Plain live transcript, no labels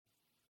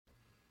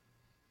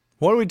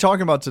What are we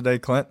talking about today,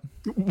 Clint?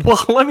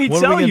 Well, let me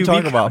tell you,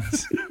 talk about?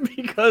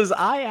 Because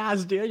I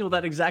asked Daniel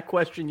that exact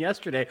question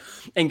yesterday,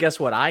 and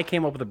guess what? I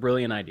came up with a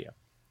brilliant idea.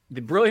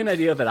 The brilliant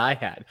idea that I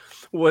had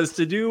was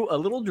to do a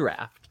little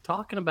draft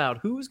talking about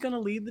who's going to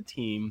lead the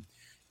team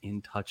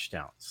in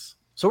touchdowns.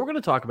 So we're going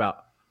to talk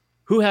about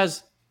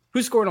who's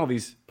scoring all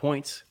these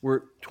points.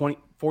 We're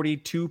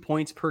 42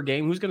 points per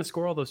game. Who's going to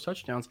score all those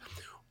touchdowns?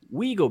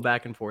 We go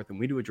back and forth and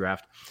we do a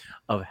draft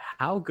of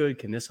how good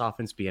can this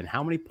offense be and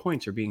how many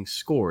points are being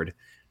scored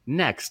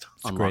next.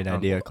 It's a great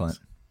idea, Clint.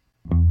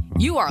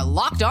 You are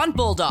Locked On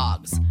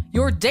Bulldogs,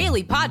 your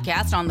daily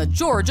podcast on the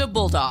Georgia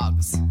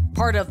Bulldogs.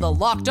 Part of the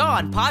Locked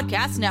On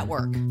Podcast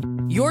Network,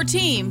 your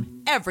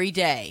team every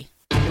day.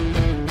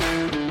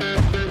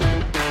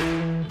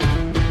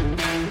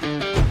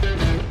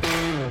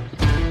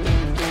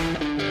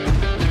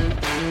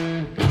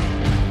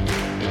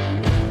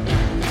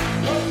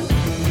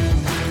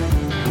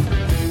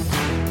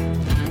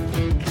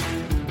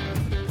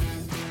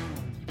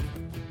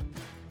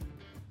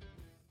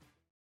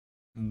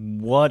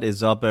 What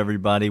is up,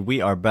 everybody?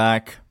 We are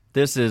back.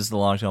 This is the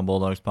Locked On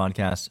Bulldogs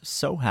podcast.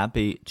 So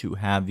happy to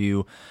have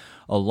you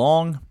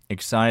along.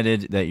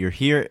 Excited that you're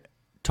here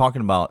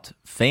talking about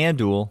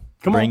FanDuel,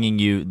 bringing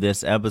you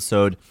this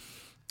episode.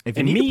 If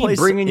you need to play,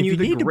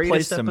 the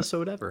greatest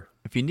episode ever.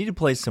 If you need to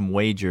play some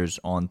wagers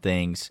on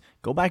things,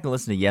 go back and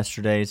listen to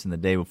yesterday's and the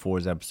day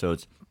before's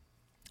episodes,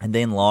 and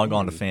then log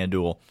on to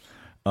FanDuel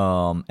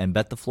and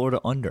bet the Florida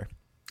under.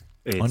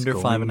 It's under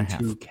going 5.5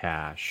 to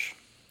cash.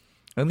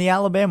 And the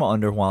Alabama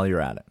under while you're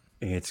at it.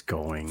 It's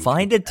going.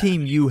 Find a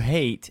team you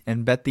hate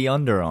and bet the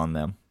under on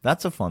them.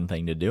 That's a fun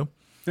thing to do.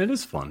 It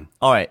is fun.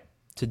 All right.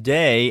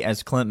 Today,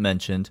 as Clint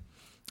mentioned,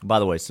 by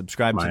the way,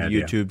 subscribe to the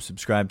YouTube,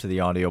 subscribe to the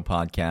audio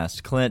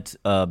podcast. Clint,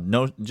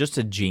 just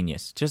a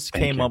genius. Just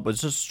came up with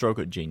just a stroke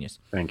of genius.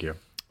 Thank you.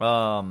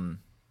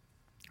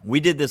 We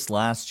did this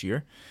last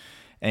year,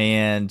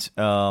 and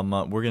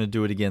we're going to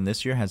do it again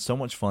this year. Had so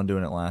much fun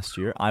doing it last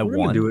year. We're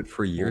going to do it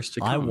for years to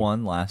come. I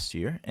won last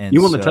year. And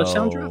you won the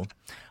touchdown draft?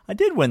 I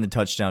did win the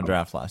touchdown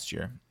draft last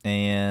year,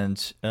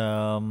 and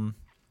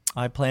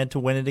I plan to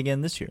win it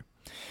again this year.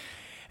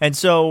 And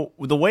so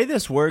the way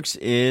this works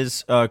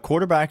is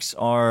quarterbacks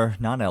are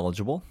not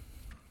eligible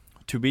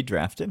to be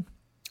drafted.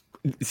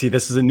 See,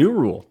 this is a new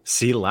rule.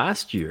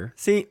 Last year.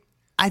 See,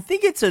 I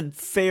think it's a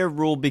fair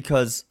rule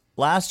because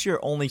last year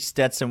only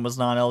Stetson was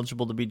not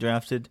eligible to be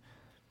drafted.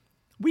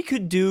 We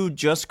could do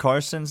just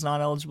Carson's not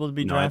eligible to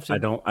be drafted. I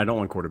don't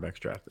want quarterbacks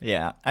drafted.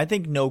 Yeah, I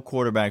think no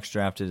quarterbacks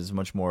drafted is a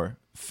much more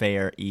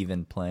fair,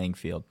 even playing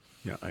field.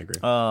 Yeah, I agree.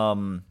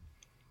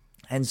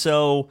 And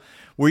so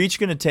we're each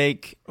going to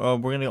take, we're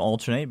going to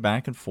alternate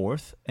back and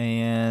forth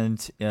and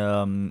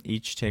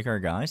each take our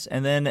guys.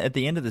 And then at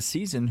the end of the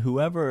season,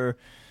 whoever's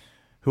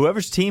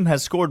team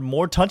has scored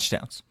more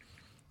touchdowns,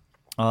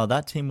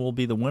 that team will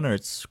be the winner.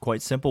 It's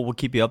quite simple. We'll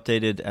keep you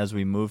updated as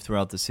we move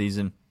throughout the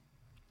season,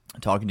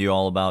 talking to you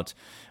all about,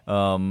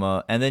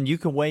 and then you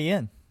can weigh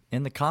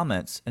in the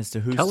comments as to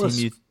who's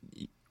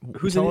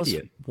an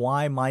idiot.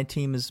 Why my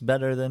team is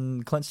better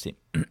than Clint's team.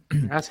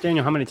 Ask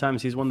Daniel how many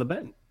times he's won the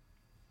bet.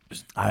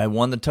 I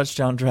won the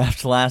touchdown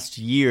draft last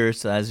year,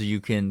 so as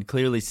you can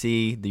clearly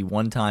see, the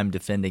one-time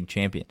defending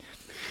champion.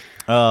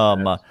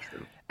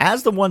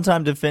 As the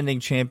one-time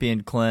defending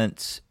champion,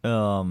 Clint.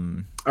 Are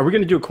we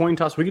going to do a coin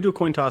toss? We could do a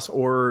coin toss,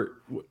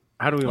 or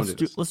how do we want to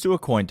do this? Let's do a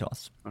coin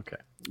toss. Okay.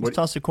 Let's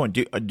toss a coin.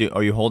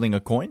 Are you holding a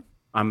coin?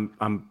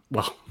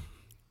 Well,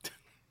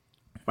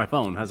 my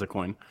phone has a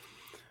coin.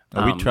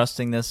 Are we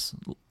trusting this,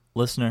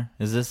 listener?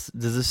 Does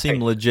this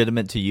seem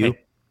legitimate to you? Hey,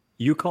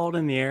 you call it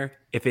in the air.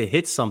 If it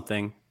hits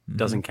something,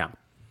 doesn't count.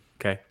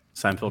 Okay?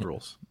 Seinfeld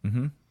rules.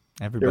 Mm-hmm.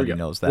 Everybody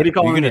knows that. What do you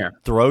call You're in the going to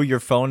air? throw your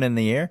phone in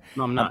the air?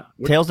 No, I'm not.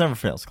 Tails never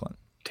fails, Clint.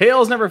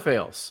 Tails never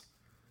fails.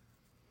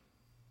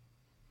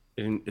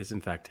 It is, in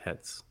fact,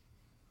 heads.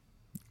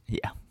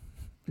 Yeah.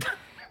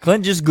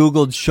 Clint just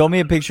Googled, show me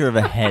a picture of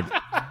a head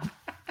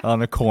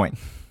on a coin.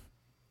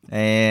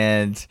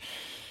 And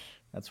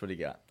that's what he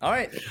got. All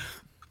right.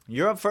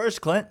 You're up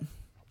first, Clint.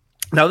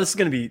 Now this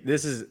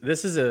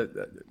is a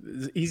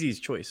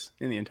easiest choice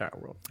in the entire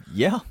world.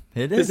 Yeah,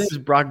 it is. This is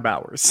Brock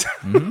Bowers,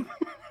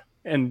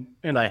 and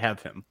I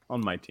have him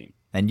on my team.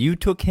 And you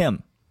took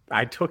him.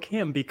 I took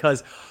him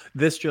because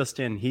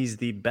he's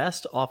the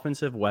best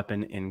offensive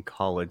weapon in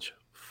college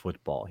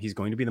football. He's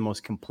going to be the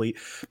most complete.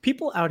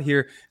 People out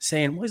here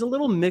saying, well, he's a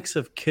little mix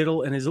of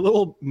Kittle and he's a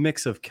little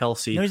mix of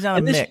Kelsey. No, he's not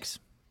a mix.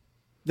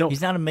 No,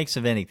 he's not a mix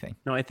of anything.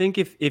 No, I think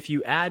if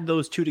you add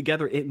those two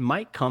together, it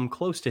might come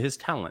close to his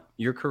talent.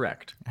 You're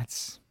correct.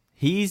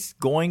 He's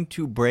going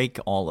to break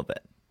all of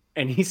it.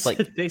 And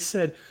they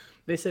said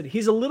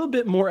he's a little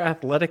bit more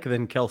athletic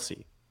than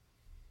Kelsey.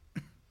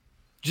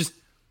 Just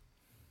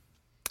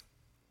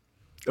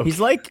okay. He's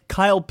like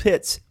Kyle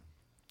Pitts.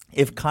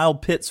 If Kyle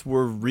Pitts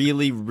were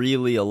really,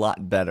 really a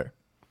lot better.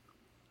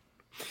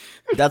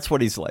 That's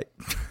what he's like.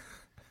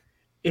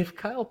 If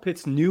Kyle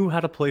Pitts knew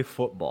how to play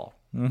football.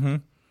 Mm-hmm.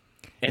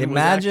 And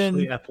imagine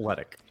was actually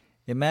athletic.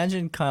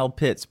 Imagine Kyle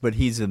Pitts, but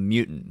he's a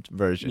mutant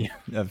version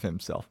of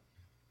himself.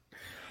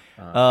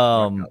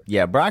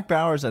 Yeah, Brock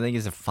Bowers, I think,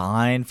 is a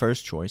fine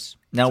first choice.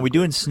 Now, are we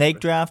doing snake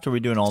draft or are we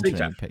doing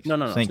alternating picks? No.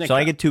 Snake, Snake so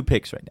I draft. get 2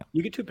 picks right now.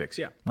 You get 2 picks,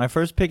 yeah. My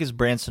first pick is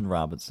Branson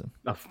Robinson.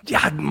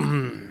 Yeah.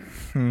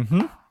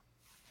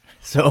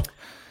 So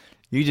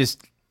you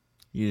just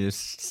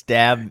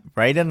stab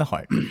right in the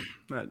heart.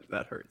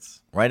 That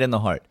hurts. Right in the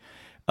heart.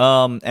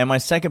 And my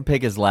second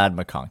pick is Lad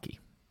McConkey.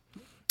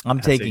 I'm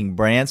taking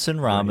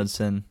Branson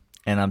Robinson,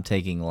 and I'm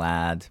taking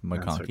Lad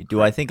McConkey.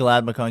 Do I think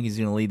Lad McConkey is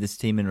going to lead this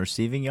team in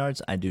receiving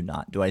yards? I do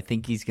not. Do I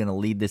think he's going to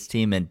lead this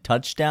team in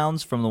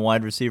touchdowns from the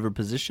wide receiver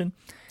position?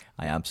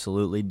 I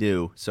absolutely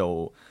do.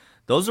 So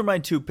those are my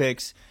 2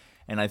 picks,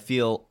 and I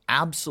feel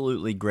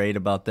absolutely great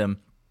about them.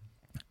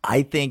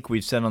 I think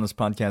we've said on this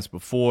podcast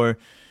before,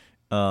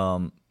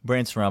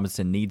 Branson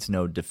Robinson needs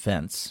no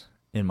defense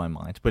in my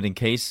mind. But in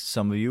case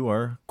some of you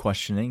are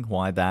questioning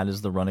why that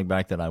is the running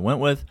back that I went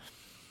with,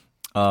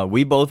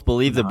 we both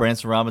believe that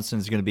Branson Robinson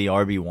is going to be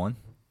RB1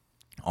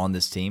 on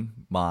this team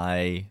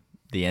by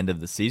the end of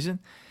the season.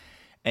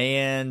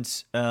 And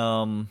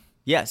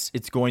yes,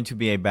 it's going to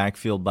be a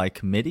backfield by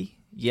committee.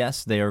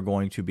 Yes, they are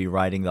going to be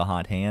riding the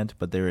hot hand,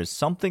 but there is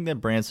something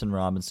that Branson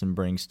Robinson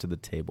brings to the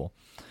table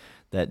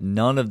that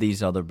none of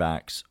these other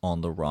backs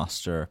on the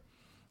roster,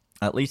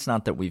 at least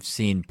not that we've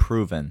seen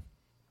proven,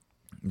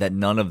 that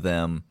none of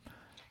them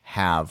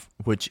have,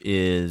 which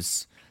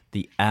is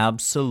the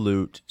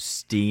absolute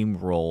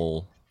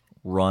steamroll,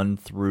 run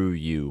through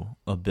you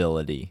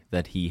ability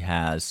that he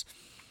has.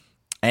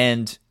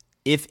 And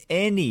if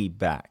any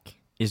back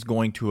is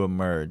going to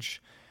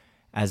emerge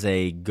as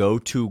a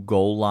go-to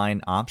goal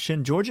line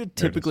option, Georgia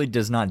typically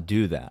does not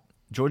do that.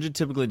 Georgia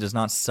typically does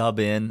not sub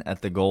in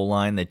at the goal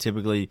line. They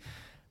typically,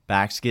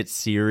 backs get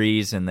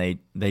series, and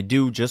they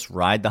do just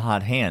ride the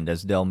hot hand,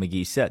 as Del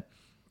McGee said.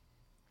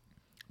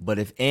 But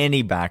if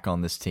any back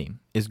on this team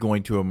is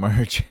going to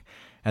emerge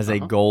as a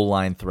goal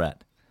line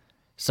threat,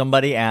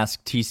 somebody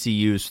asked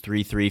TCU's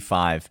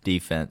 3-3-5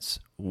 defense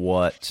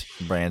what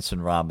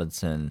Branson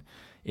Robinson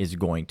is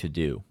going to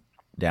do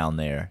down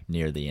there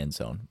near the end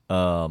zone.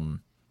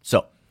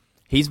 So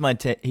he's my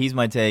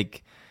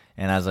take,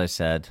 and as I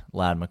said,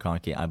 Lad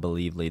McConkey, I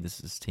believe, leads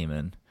this team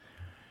in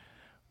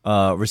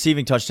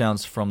receiving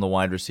touchdowns from the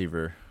wide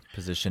receiver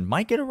position.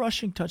 Might get a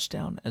rushing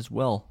touchdown as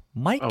well.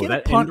 Might get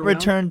a punt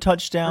return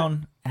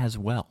touchdown as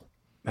well.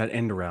 That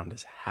end around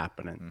is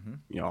happening,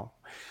 y'all.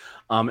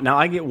 Now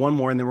I get one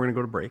more, and then we're gonna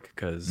go to break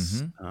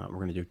because we're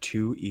gonna do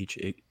 2 each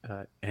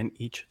in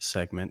each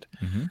segment.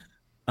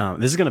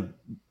 This is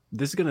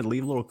gonna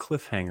leave a little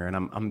cliffhanger,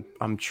 and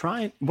I'm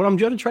trying. What I'm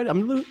going to try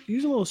to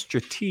using a little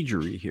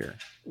strategery here.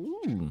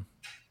 Ooh.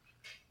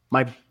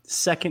 My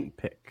second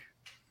pick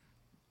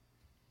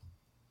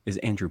is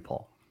Andrew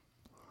Paul.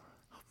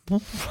 My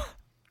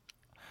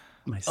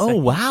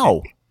second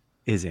pick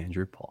is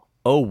Andrew Paul.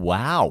 Oh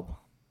wow.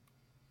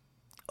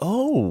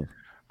 Oh.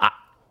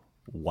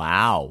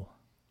 Wow.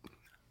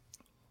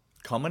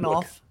 Coming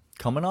off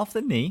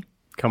the knee.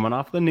 Coming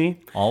off the knee.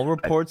 All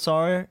reports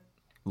are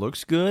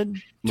looks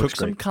good. Looks Took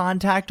some great.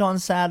 contact on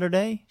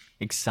Saturday.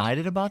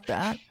 Excited about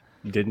that.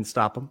 Didn't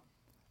stop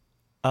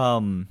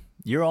him.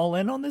 You're all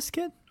in on this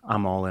kid?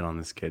 I'm all in on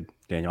this kid,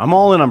 Daniel. I'm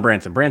all in on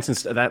Branson. Branson,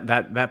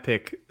 that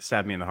pick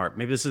stabbed me in the heart.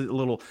 Maybe this is a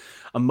little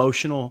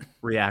emotional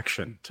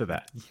reaction to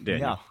that,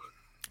 Daniel. Yeah.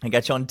 I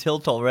got you on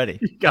tilt already.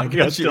 I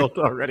got tilt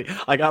already.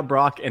 I got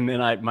Brock, and then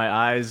my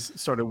eyes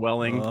started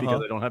welling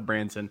because I don't have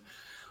Branson.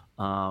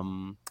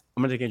 I'm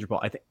gonna take Andrew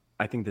Paul.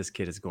 I think this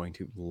kid is going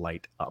to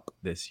light up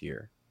this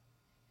year.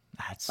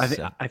 I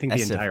think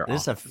the entire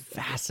this is a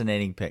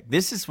fascinating pick.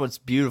 This is what's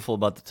beautiful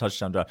about the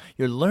touchdown drive.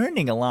 You're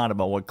learning a lot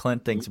about what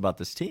Clint thinks about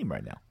this team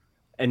right now.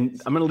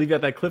 And I'm going to leave you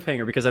at that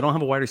cliffhanger because I don't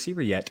have a wide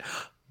receiver yet.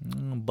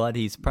 But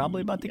he's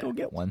probably about to go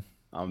get one.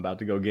 I'm about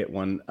to go get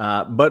one.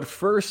 But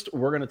first,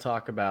 we're going to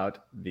talk about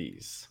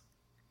these.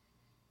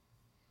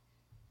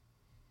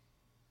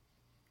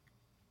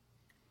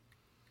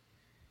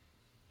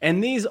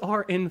 And these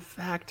are, in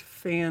fact,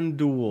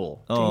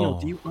 FanDuel. Daniel,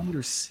 do you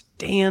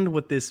understand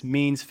what this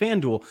means?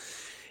 FanDuel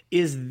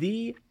is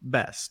the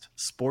best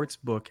sports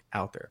book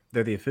out there.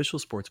 They're the official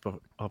sports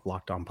book of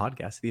Locked On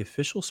Podcast, the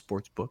official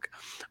sports book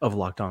of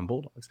Locked On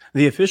Bulldogs,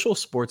 the official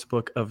sports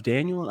book of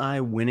Daniel and I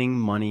winning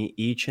money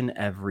each and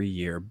every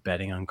year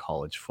betting on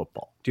college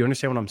football. Do you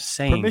understand what I'm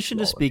saying? Permission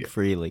to speak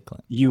freely,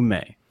 Clint. You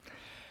may.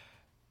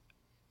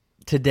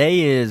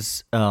 Today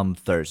is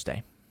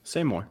Thursday.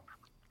 Say more.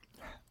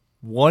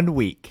 1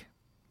 week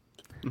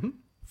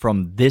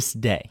from this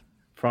day.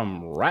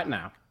 From right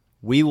now.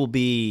 We will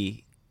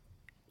be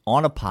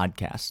on a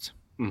podcast.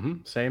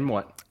 Saying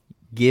what?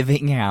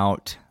 Giving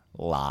out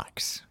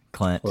locks,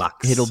 Clint.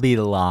 Locks. It'll be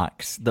the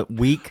locks. The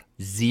week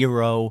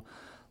 0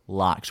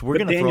 locks. We're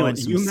going to throw in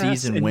some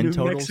season win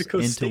totals. Mexico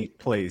State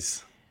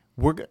plays.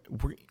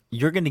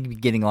 You're going to be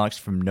getting locks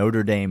from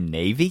Notre Dame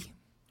Navy.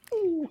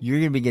 You're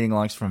going to be getting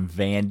locks from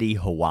Vandy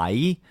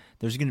Hawaii.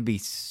 There's going to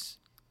be...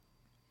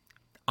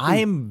 I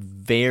am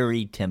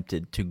very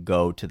tempted to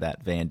go to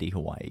that Vandy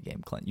Hawaii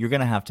game, Clint. You're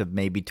going to have to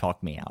maybe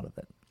talk me out of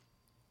it.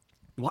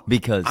 What?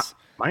 Because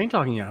I ain't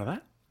talking you out of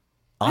that.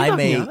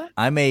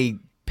 I may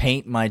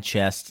paint my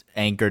chest,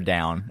 anchor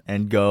down,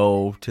 and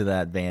go to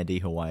that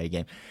Vandy Hawaii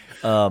game.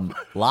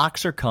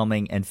 Locks are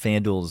coming, and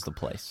FanDuel is the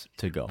place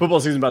to go. Football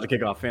season about to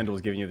kick off. FanDuel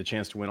is giving you the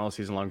chance to win all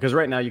season long. Because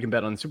right now you can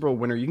bet on the Super Bowl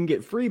winner. You can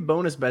get free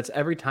bonus bets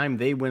every time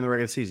they win the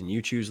regular season.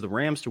 You choose the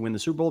Rams to win the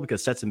Super Bowl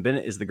because Stetson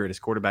Bennett is the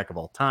greatest quarterback of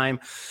all time.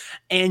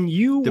 And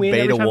you win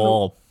every time.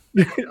 Wall.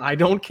 I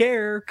don't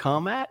care.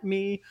 Come at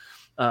me.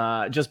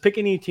 Just pick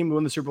any team to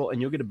win the Super Bowl, and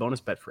you'll get a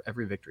bonus bet for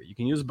every victory. You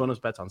can use bonus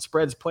bets on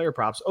spreads, player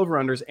props,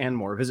 over-unders, and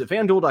more. Visit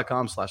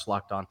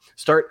FanDuel.com/lockedon.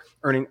 Start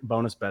earning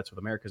bonus bets with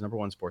America's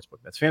 #1 sportsbook.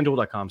 That's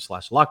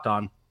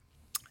FanDuel.com/lockedon.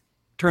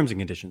 Terms and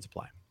conditions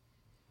apply.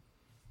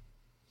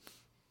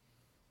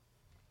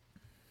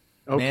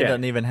 Okay. Man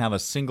doesn't even have a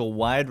single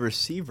wide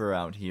receiver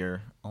out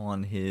here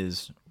on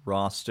his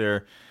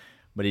roster,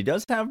 but he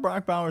does have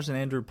Brock Bowers and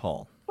Andrew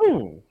Paul.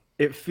 Ooh.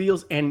 It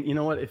feels, and you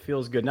know what? It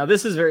feels good. Now,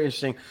 this is very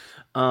interesting.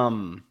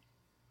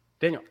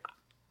 Daniel,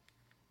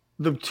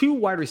 the two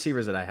wide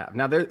receivers that I have,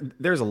 now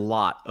there's a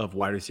lot of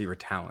wide receiver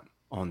talent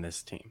on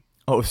this team.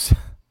 Oh, is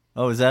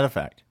that a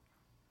fact?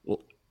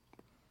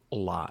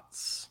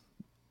 Lots.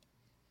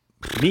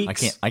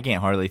 Meeks I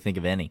can't hardly think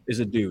of any. is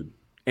a dude.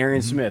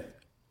 Arian Smith,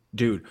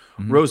 dude.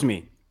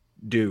 Roseme,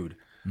 dude.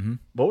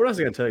 But what I was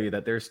going to tell you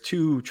that there's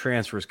two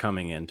transfers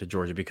coming in to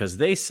Georgia because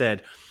they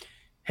said,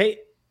 hey,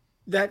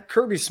 that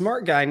Kirby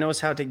Smart guy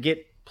knows how to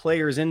get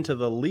players into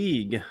the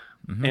league,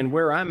 and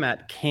where I'm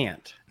at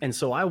can't. And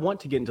so I want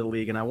to get into the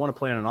league, and I want to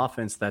play on an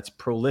offense that's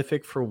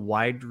prolific for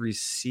wide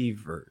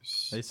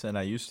receivers. They said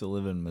I used to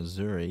live in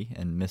Missouri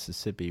and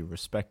Mississippi,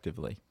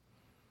 respectively.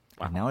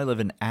 Wow. And now I live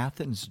in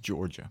Athens,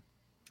 Georgia.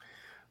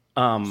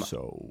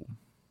 So,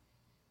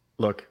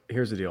 look,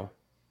 here's the deal.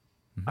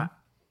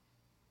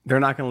 They're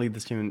not going to lead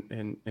this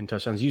team in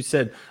touchdowns. You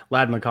said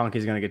Ladd McConkey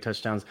is going to get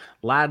touchdowns.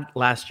 Ladd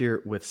last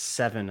year with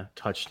 7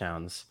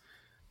 touchdowns.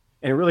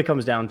 And it really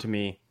comes down to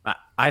me.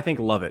 I think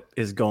Lovett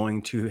is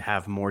going to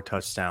have more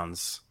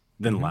touchdowns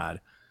than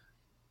Ladd.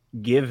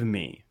 Give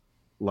me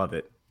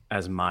Lovett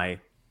as my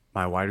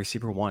wide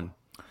receiver 1.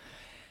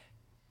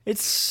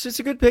 It's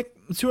a good pick.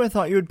 It's who I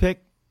thought you would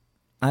pick.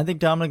 I think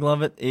Dominic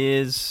Lovett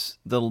is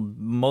the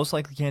most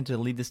likely candidate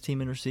to lead this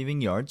team in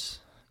receiving yards.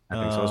 I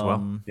think so as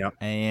well. Yeah,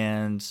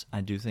 and I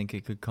do think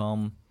it could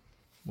come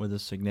with a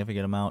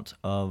significant amount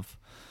of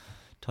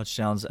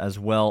touchdowns as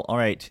well. All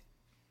right,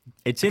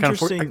 it's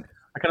interesting.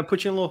 I kind of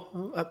put you in a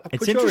little.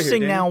 It's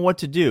interesting now what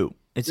to do.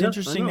 It's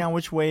interesting now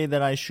which way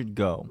that I should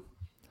go.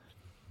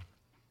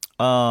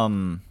 A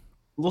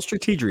little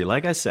strategery,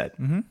 like I said.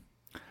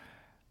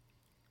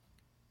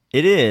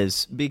 It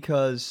is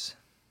because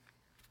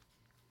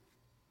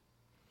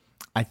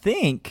I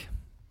think,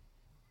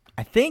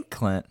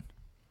 Clint.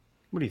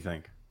 What do you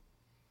think?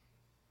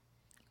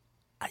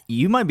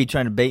 You might be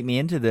trying to bait me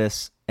into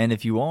this, and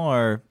if you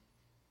are,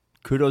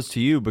 kudos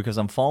to you because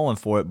I'm falling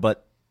for it.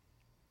 But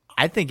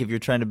I think if you're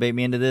trying to bait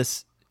me into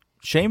this,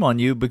 shame on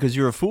you because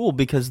you're a fool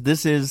because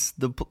this is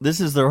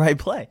the right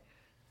play.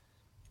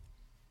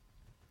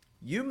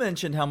 You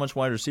mentioned how much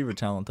wide receiver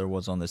talent there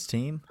was on this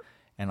team,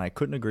 and I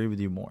couldn't agree with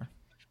you more.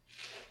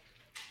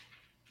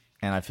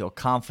 And I feel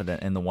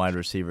confident in the wide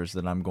receivers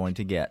that I'm going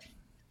to get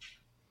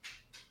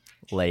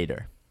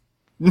later.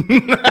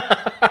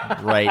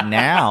 Right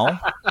now,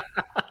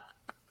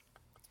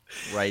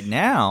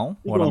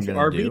 what I'm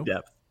going to do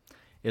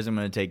is I'm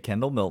going to take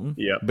Kendall Milton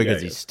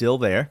because he's still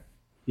there.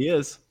 He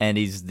is. And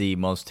he's the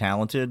most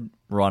talented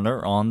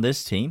runner on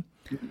this team.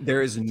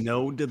 There is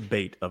no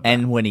debate of that.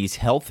 And when he's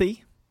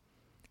healthy,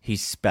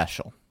 he's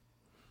special.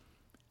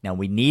 Now,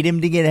 we need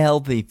him to get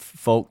healthy,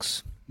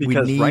 folks.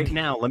 Because right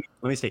now, let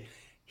me say,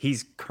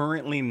 he's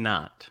currently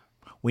not.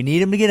 We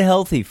need him to get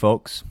healthy,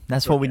 folks.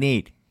 That's what we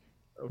need.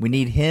 Okay. We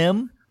need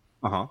him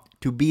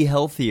to be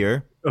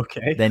healthier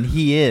than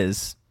he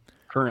is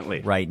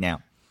currently right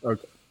now.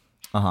 Okay.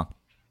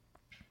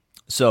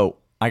 So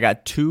I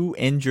got 2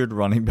 injured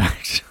running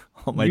backs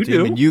on my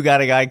team, and you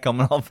got a guy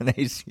coming off an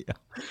ACL.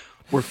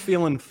 We're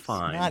feeling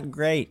fine. It's not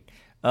great.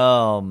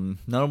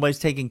 Nobody's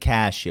taking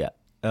cash yet.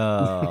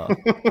 I'm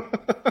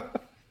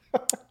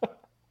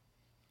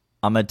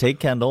going to take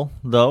Kendall,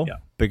 though,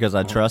 because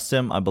I trust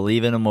him. I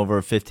believe in him over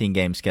a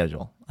 15-game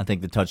schedule. I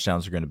think the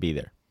touchdowns are going to be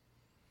there.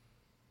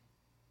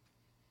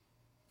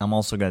 I'm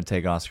also going to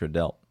take Oscar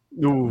Delp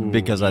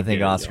because I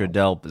think Oscar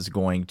Delp is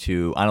going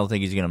to – I don't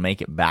think he's going to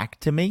make it back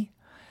to me.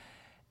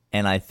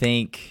 And I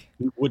think –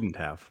 he wouldn't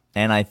have.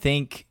 And I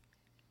think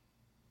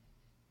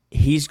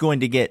he's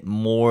going to get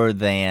more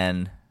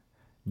than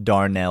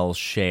Darnell's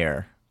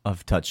share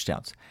of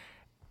touchdowns.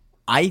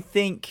 I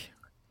think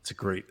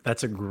 –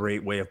 That's a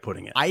great way of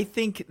putting it. I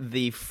think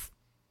the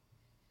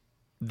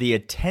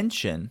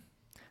attention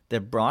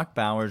that Brock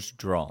Bowers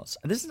draws,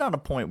 and this is not a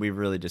point we've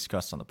really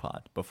discussed on the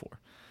pod before.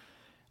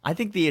 I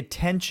think the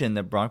attention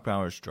that Brock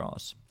Bowers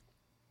draws,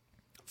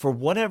 for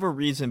whatever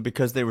reason,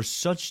 because they were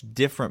such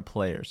different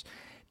players,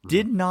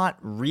 did not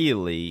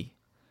really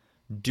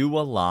do a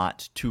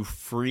lot to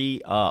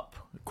free up,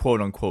 quote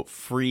unquote,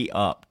 free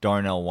up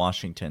Darnell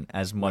Washington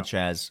as much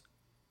as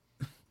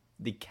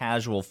the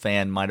casual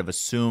fan might have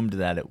assumed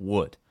that it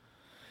would.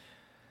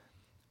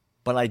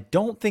 But I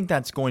don't think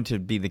that's going to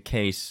be the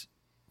case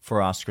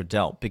for Oscar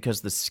Delp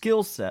because the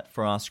skill set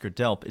for Oscar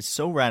Delp is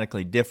so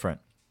radically different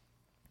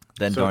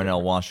than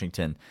Darnell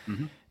Washington.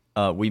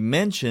 Mm-hmm. We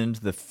mentioned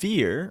the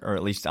fear, or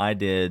at least I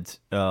did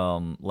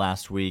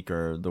last week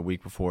or the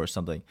week before or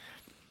something.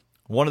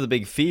 One of the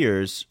big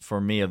fears for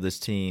me of this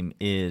team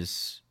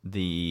is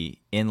the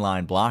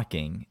inline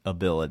blocking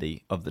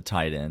ability of the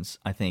tight ends.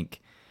 I think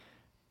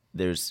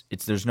there's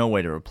no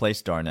way to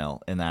replace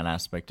Darnell in that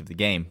aspect of the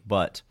game,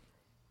 but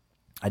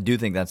I do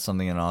think that's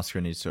something that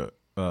Oscar needs to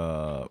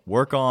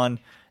work on.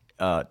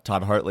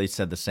 Todd Hartley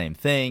said the same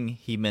thing.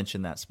 He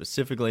mentioned that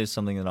specifically as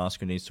something that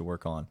Oscar needs to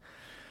work on.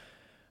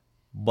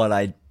 But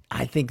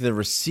I think the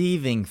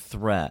receiving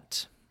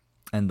threat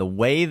and the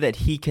way that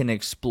he can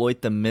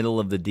exploit the middle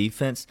of the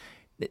defense,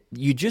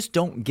 you just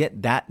don't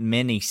get that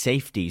many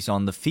safeties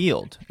on the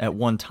field at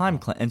one time.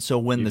 And so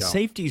when the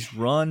safeties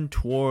run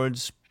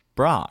towards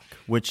Brock,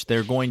 which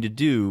they're going to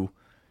do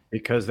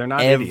because they're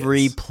not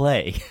every idiots.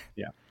 Play.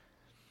 Yeah.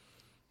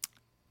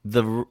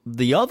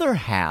 The other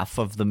half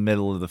of the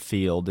middle of the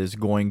field is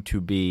going to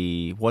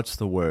be, what's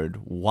the word,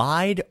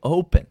 wide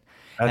open.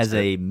 As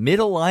a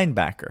middle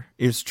linebacker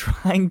is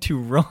trying to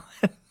run.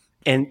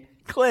 And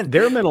Clint,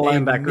 their middle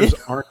linebackers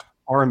aren't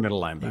our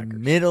middle linebackers.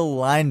 Middle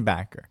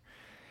linebacker.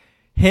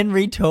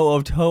 Henry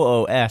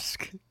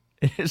To'o-To'o-esque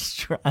is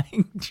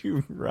trying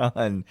to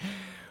run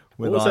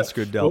with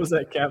Oscar Delp. What was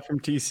that cat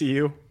from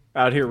TCU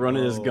out here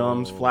running his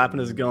gums, flapping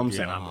his gums,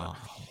 saying,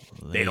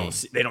 they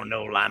don't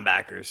know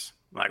linebackers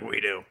like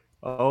we do.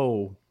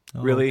 Oh,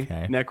 really?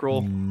 Okay. Neck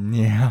roll?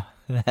 Yeah,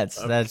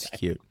 that's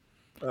cute.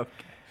 Okay.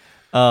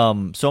 So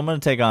I'm going to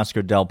take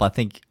Oscar Delp. I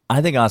think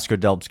Oscar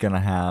Delp's going to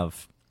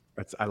have.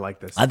 I like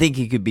this. I think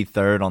he could be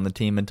third on the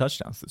team in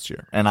touchdowns this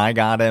year, and I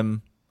got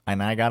him.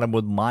 And I got him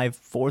with my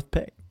fourth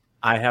pick.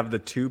 I have the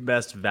two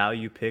best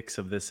value picks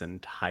of this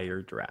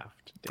entire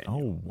draft,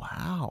 Daniel. Oh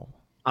wow!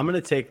 I'm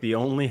going to take the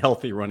only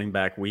healthy running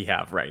back we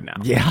have right now.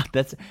 Yeah,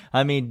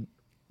 Daijun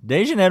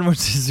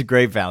Edwards is a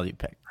great value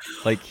pick.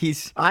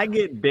 I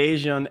get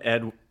Daijun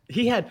Edwards.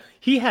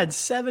 He had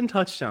 7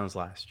 touchdowns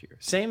last year,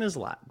 same as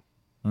Ladd.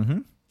 Mm-hmm.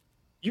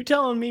 You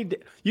telling me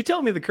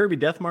the Kirby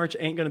Death March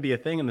ain't going to be a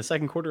thing in the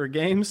second quarter of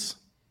games?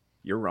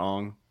 You're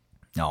wrong.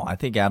 No, I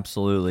think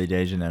absolutely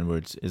Daijun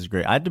Edwards is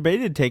great. I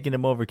debated taking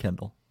him over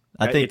Kendall.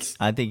 I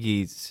think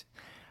he's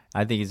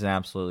an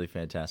absolutely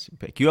fantastic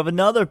pick. You have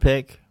another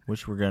pick,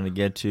 which we're going to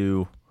get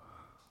to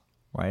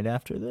right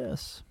after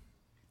this.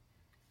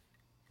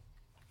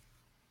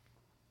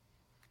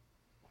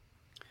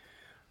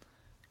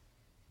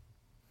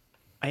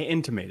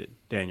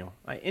 Daniel,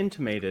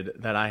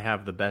 that I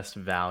have the best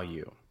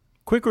value.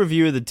 Quick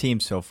review of the team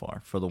so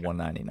far for the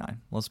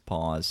 199. Let's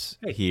pause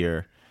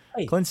here.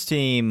 Hey. Clint's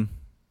team,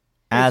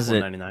 as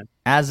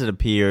it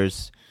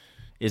appears,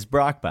 is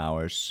Brock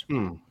Bowers.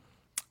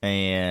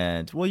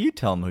 And, well, you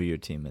tell him who your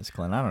team is,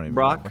 Clint. I don't even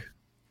remember.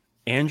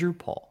 Andrew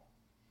Paul.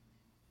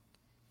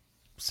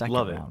 Second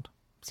round.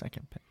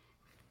 Second pick.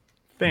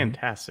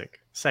 Fantastic.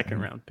 Second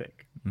round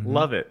pick.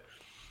 Love it.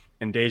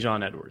 And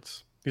Daijun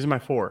Edwards. These are my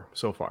 4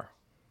 so far.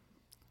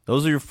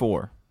 Those are your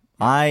 4.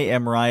 I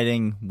am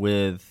riding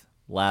with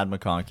Ladd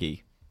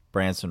McConkey,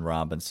 Branson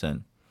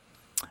Robinson,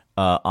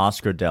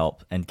 Oscar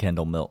Delp, and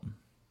Kendall Milton.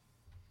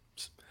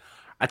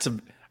 That's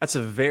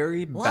a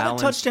very balanced. A lot of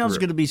touchdowns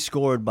going to be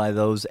scored by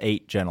those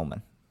 8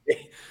 gentlemen.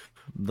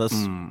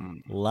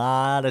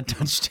 Lot of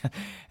touchdowns.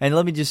 And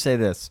let me just say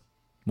this: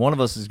 one of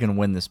us is going to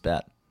win this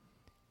bet,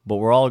 but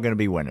we're all going to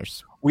be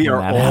winners. We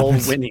are all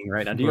winning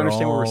right now. Do you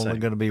understand what we're saying? We're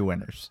going to be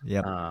winners.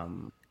 Yep.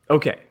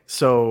 Okay,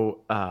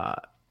 so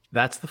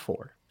that's the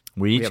 4.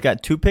 We each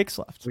got 2 picks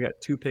left. We got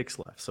 2 picks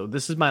left. So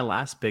this is my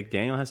last pick.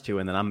 Daniel has 2,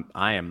 and then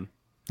I'm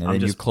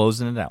just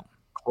closing it out.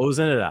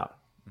 Closing it out.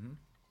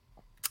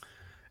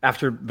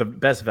 After the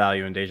best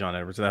value in Daijun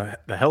Edwards, the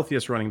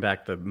healthiest running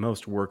back, the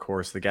most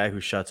workhorse, the guy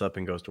who shuts up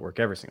and goes to work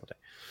every single day.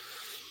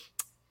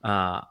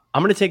 I'm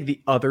going to take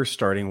the other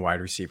starting wide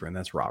receiver, and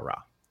that's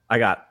Ra-Ra.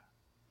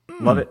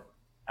 Love it.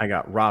 I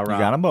got Ra-Ra. You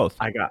got them both.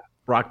 I got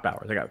Brock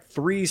Bowers. I got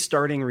 3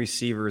 starting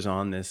receivers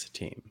on this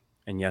team.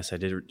 And yes, I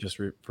did just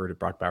refer to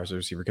Brock Bowers as a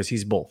receiver because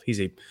he's both. He's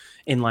a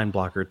inline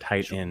blocker,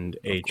 tight end,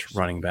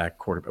 running back,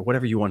 quarterback,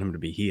 whatever you want him to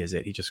be. He is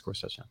it. He just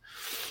scores touchdown.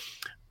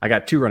 I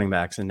got 2 running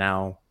backs, and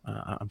now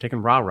I'm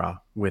taking Ra-Ra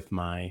with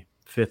my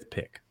 5th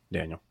pick,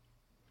 Daniel.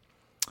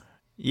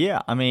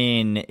 Yeah, I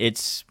mean,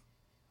 it's.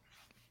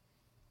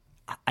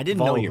 I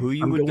didn't know who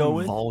you would go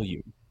with.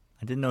 Volume.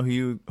 I didn't know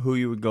who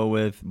you would go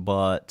with,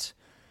 but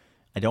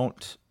I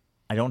don't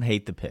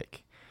hate the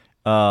pick.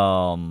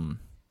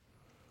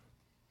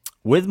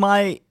 With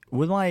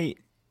my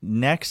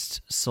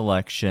next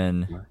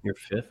selection, your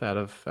 5th out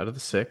of the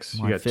 6.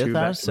 My you got 5th 2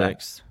 out of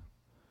 6.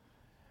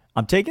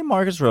 I'm taking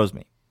Marcus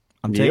Rosemy.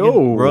 I'm taking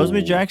Yo.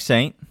 Rosemy Jack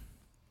Saint.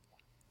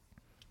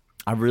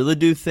 I really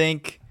do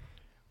think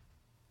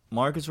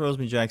Marcus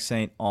Rosemy Jack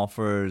Saint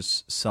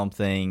offers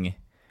something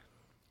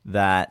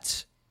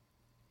that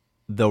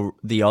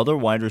the other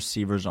wide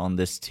receivers on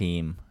this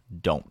team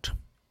don't.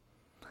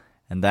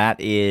 And that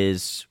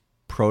is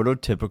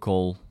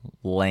prototypical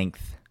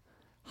length,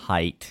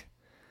 height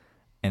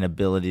and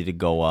ability to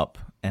go up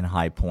and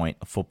high point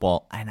a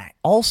football. And I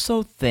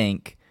also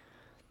think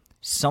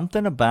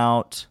something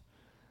about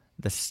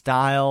the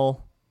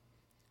style,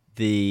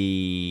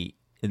 the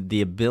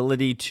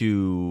ability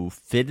to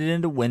fit it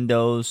into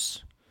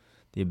windows,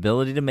 the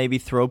ability to maybe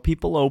throw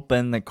people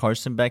open that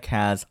Carson Beck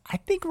has. I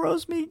think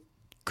Rosemead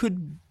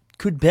could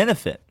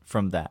benefit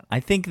from that. I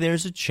think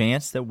there's a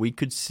chance that we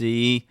could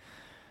see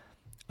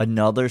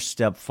another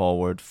step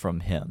forward from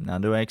him. Now,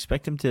 do I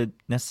expect him to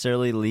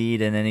necessarily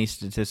lead in any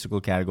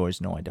statistical categories?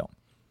 No, I don't.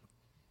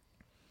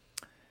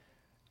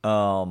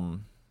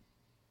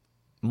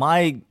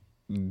 My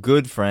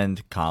good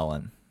friend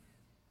Colin,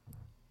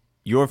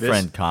 your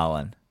friend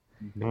Colin,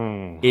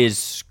 is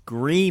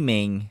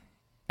screaming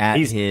at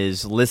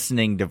his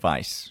listening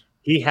device.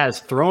 He has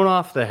thrown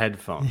off the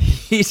headphone.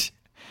 He's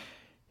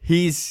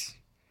enraged.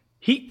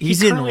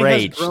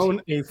 Has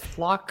grown a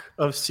flock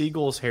of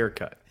seagulls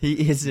haircut.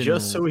 He is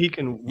just so he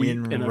can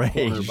weep in a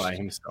corner by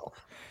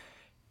himself.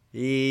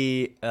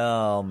 He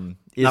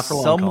is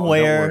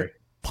somewhere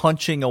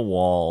punching a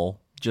wall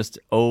just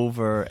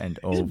over and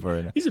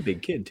over. He's a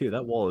big kid too.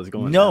 That wall is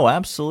going. No, down.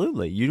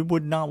 Absolutely. You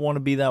would not want to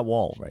be that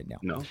wall right now.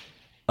 No.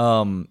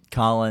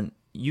 Colin,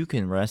 you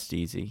can rest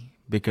easy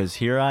because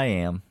here I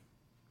am,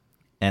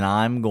 and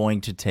I'm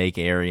going to take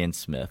Arian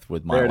Smith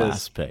with my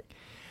last pick.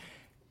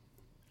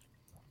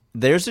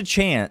 There's a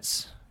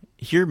chance.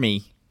 Hear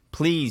me,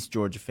 please,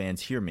 Georgia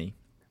fans. Hear me.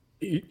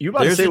 You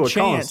about to say what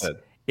Colin said?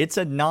 It's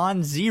a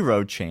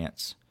non-zero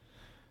chance.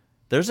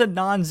 There's a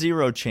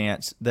non-zero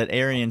chance that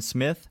Arian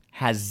Smith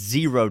has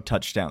 0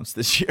 touchdowns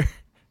this year.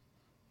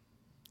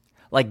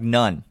 Like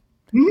none.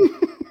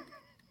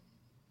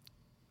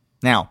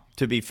 Now,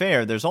 to be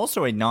fair, there's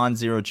also a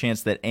non-zero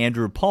chance that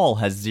Andrew Paul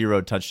has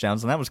 0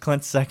 touchdowns, and that was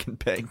Clint's second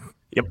pick.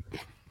 Yep.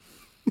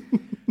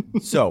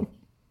 So,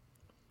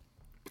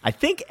 I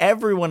think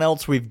everyone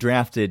else we've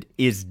drafted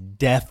is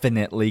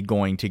definitely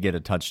going to get a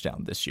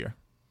touchdown this year.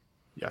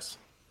 Yes.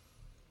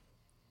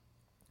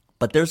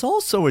 But there's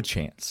also a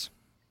chance.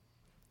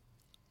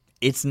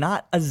 It's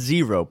not a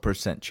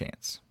 0%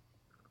 chance.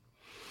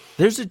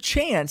 There's a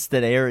chance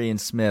that Arian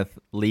Smith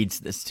leads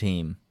this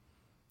team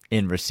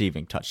in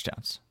receiving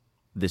touchdowns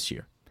this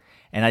year.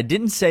 And I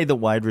didn't say the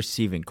wide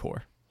receiving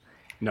core.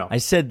 No. I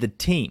said the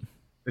team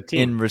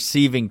in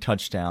receiving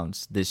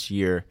touchdowns this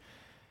year.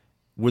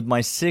 With my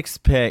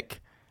 6th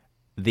pick,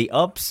 the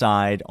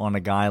upside on a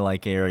guy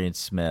like Arian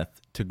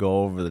Smith to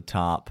go over the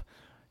top,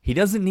 he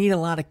doesn't need a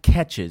lot of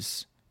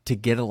catches to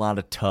get a lot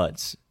of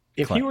tuds.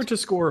 If he were to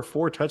score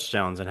 4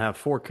 touchdowns and have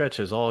 4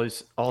 catches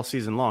all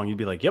season long, you'd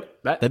be like,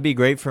 "Yep, that'd be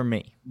great for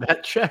me.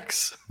 That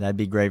checks." That'd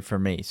be great for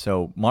me.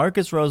 So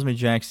Marcus Roseman,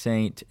 Jack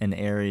Saint, and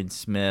Arian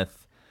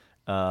Smith,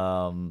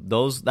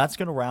 that's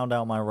going to round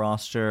out my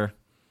roster.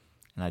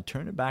 And I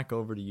turn it back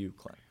over to you,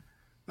 Clint.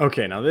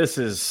 Okay, now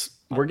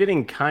we're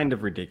getting kind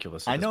of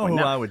ridiculous. I know who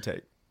I would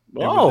take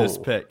with this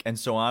pick, and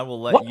so I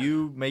will let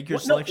you make your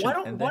selection.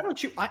 Why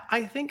don't you?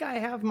 I think I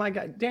have my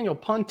guy, Daniel.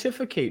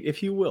 Pontificate,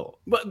 if you will.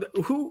 But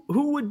who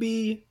would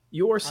be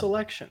your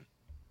selection?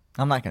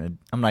 I'm not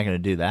gonna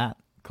do that,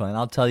 Clint.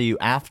 I'll tell you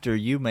after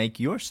you make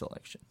your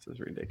selection. This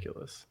is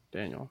ridiculous,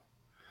 Daniel.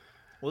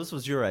 Well, this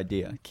was your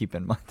idea. Keep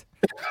in mind.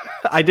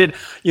 I did.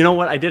 You know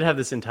what? I did have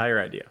this entire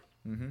idea,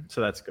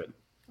 so that's good.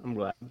 I'm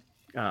glad.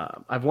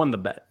 I've won the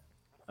bet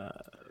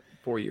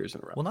 4 years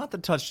in a row. Well, not the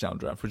touchdown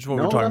draft, which is what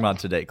we're talking about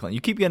today, Clint.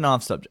 You keep getting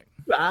off subject.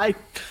 I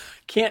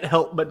can't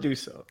help but do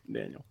so,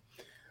 Daniel.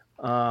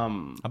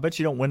 I bet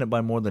you don't win it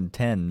by more than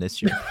 10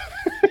 this year.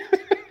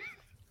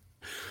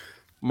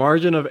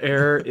 Margin of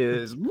error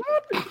is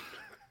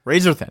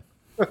razor thin.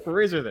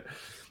 Razor thin.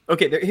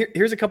 Okay,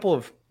 here's a couple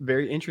of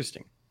very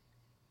interesting.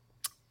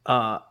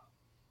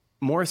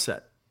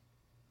 Morissette,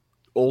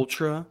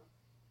 ultra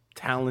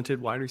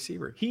talented wide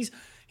receiver. He's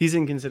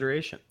in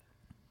consideration.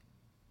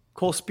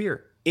 Cole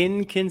Spear,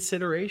 in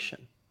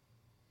consideration.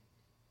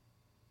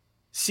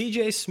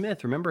 CJ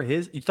Smith, remember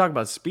you talk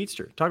about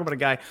speedster. Talk about a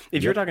guy.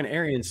 If you're talking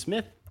Arian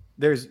Smith,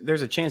 there's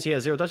a chance he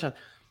has 0 touchdowns.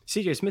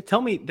 CJ Smith,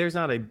 tell me there's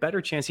not a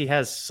better chance he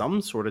has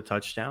some sort of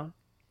touchdown.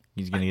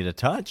 He's going to get a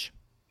touch.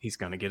 He's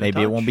going to get a touch.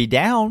 Maybe it won't be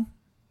down,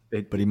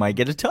 but he might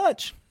get a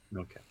touch.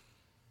 Okay.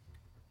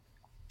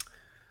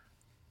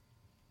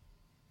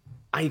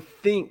 I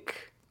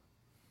think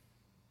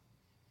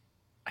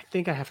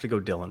I have to go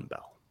Dylan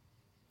Bell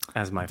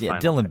as my final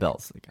Dylan pick.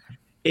 Bell's the guy.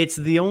 It's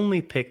the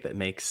only pick that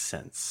makes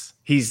sense.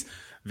 He's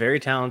very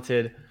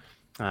talented.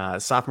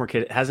 Sophomore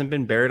kid, hasn't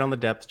been buried on the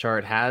depth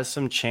chart, has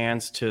some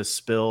chance to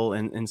spill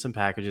in some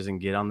packages and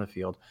get on the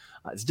field.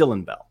 It's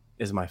Dylan Bell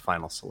is my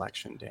final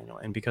selection, Daniel.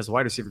 And because the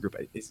wide receiver group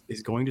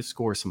is going to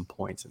score some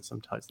points and some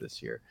touch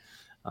this year,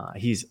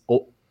 he's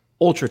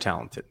ultra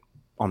talented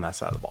on that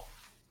side of the ball.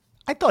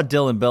 I thought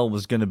Dylan Bell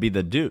was going to be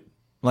the dude.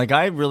 Like,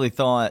 I really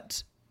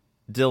thought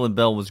Dylan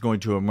Bell was going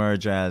to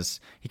emerge as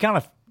he kind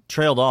of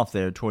trailed off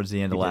there towards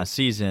the end of last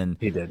season.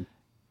 He did.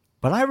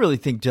 But I really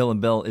think Dylan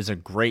Bell is a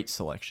great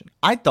selection.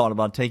 I thought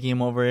about taking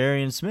him over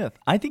Arian Smith.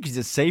 I think he's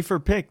a safer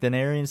pick than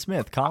Arian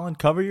Smith. Colin,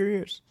 cover your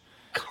ears.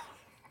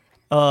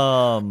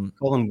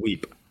 Colin,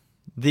 weep.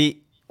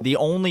 The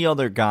only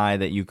other guy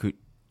that you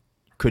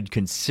could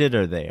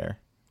consider there,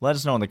 let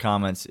us know in the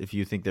comments if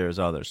you think there's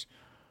others.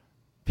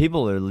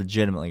 People are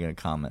legitimately going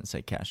to comment and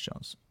say Cash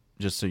Jones,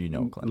 just so you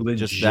know, Clint.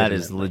 Just that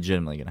is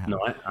legitimately going to happen.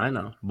 No, I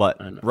know. But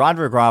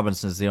Roderick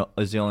Robinson is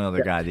the only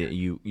other guy that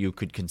you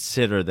could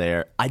consider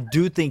there. I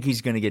do think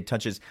he's going to get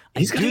touches.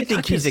 I do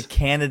think he's a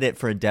candidate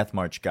for a death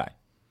march guy.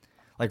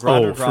 Like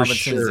Roderick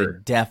Robinson is a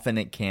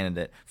definite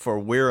candidate for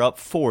we're up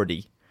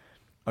 40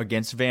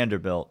 against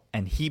Vanderbilt,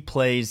 and he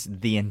plays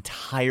the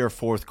entire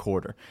fourth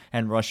quarter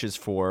and rushes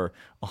for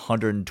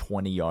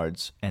 120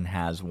 yards and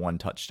has 1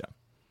 touchdown.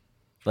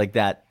 Like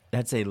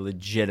that's a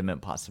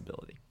legitimate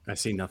possibility. I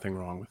see nothing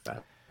wrong with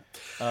that.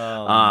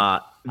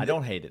 I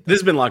don't hate it. This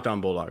has been Locked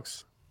On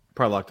Bulldogs,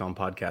 part of Locked On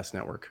Podcast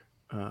Network.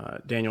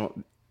 Daniel,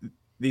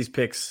 these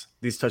picks,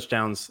 these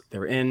touchdowns,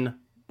 they're in.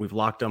 We've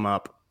locked them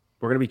up.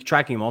 We're going to be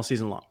tracking them all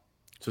season long.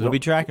 So we'll be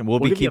tracking. We'll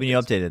be keeping you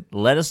updated.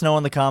 Let us know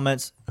in the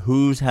comments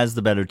who has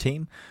the better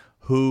team,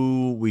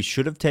 who we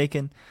should have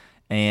taken,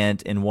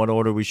 and in what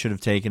order we should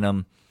have taken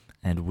them.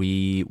 And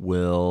we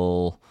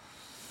will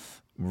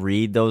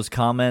read those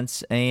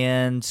comments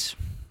and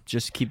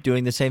just keep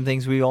doing the same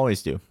things we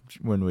always do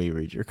when we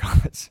read your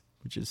comments,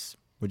 which is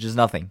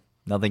nothing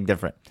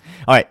different.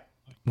 All right,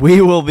 we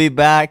will be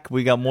back.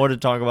 We got more to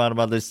talk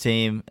about this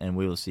team, and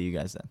we will see you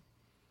guys then.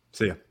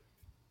 See ya.